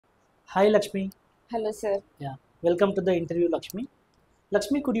Hi Lakshmi. Hello, sir. Yeah. Welcome to the interview, Lakshmi.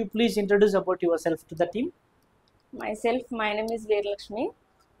 Lakshmi, could you please introduce about yourself to the team? Myself, my name is Lakshmi.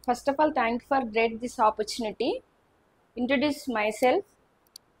 First of all, thank you for great this opportunity. Introduce myself.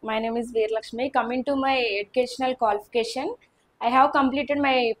 My name is Lakshmi. Coming to my educational qualification, I have completed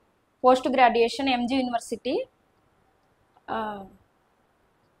my post graduation MG University. Uh,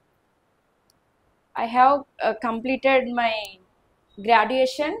 I have completed my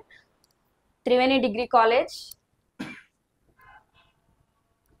graduation Triveni Degree College.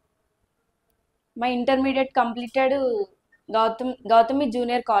 My intermediate completed Gautami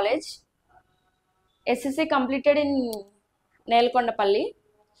Junior College. SSC completed in Nelkondapalli.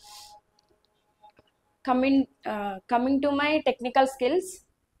 Coming to my technical skills,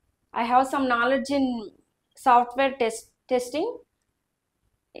 I have some knowledge in software testing,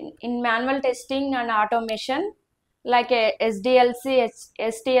 in manual testing and automation, like SDLC,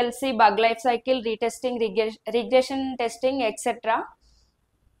 STLC, bug life cycle, retesting, regression testing, etc.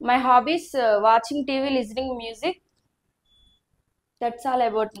 My hobbies: watching TV, listening music. That's all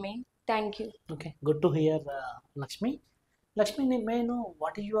about me. Thank you. Okay, good to hear, Lakshmi. Lakshmi, may I know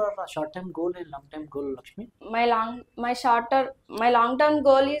what is your short-term goal and long-term goal, Lakshmi? My long term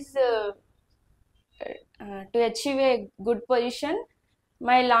goal is to achieve a good position.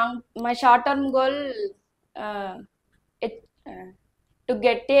 My short term goal, uh, it, to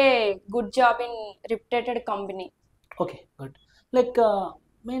get a good job in reputed company. Okay, good.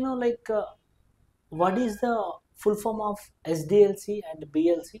 May I know, what is the full form of SDLC and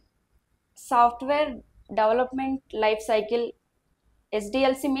BLC? Software development life cycle.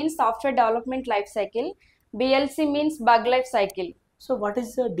 SDLC means software development life cycle. BLC means bug life cycle. So, what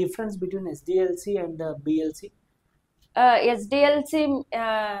is the difference between SDLC and BLC? SDLC,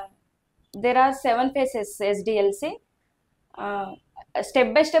 there are 7 phases. SDLC,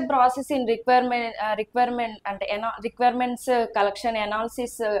 step by step process in requirement and requirements collection,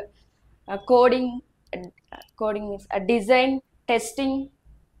 analysis, coding. Coding means design, testing,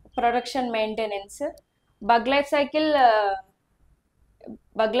 production, maintenance. Bug life cycle,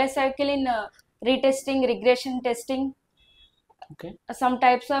 in retesting, regression testing. Okay. Some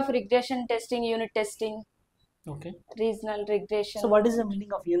types of regression testing, unit testing, Okay. regional regression. So, what is the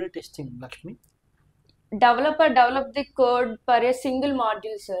meaning of unit testing, Lakshmi? Developer develop the code for a single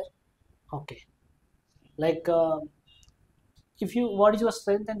module, sir. Okay. Like, if you, what is your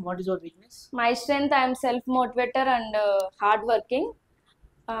strength and what is your weakness? My strength, I am self-motivator and hardworking.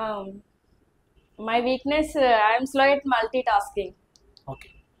 Um, my weakness, I am slow at multitasking.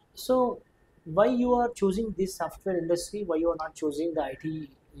 Okay. So, why you are choosing this software industry? Why you are not choosing the IT?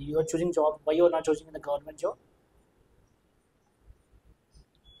 You are choosing job. Why you are not choosing the government job?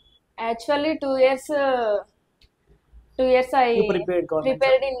 Actually, 2 years, You I prepared government job.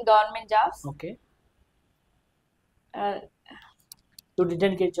 prepared in government jobs. Okay. Uh, You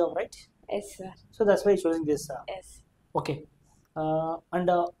didn't get job, right? yes, sir. So that's why you're choosing this. Yes. Okay. And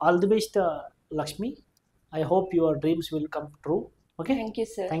all the best, Lakshmi. I hope your dreams will come true. Okay. Thank you,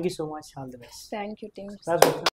 sir. Thank you so much. All the best. Thank you, team. That's it.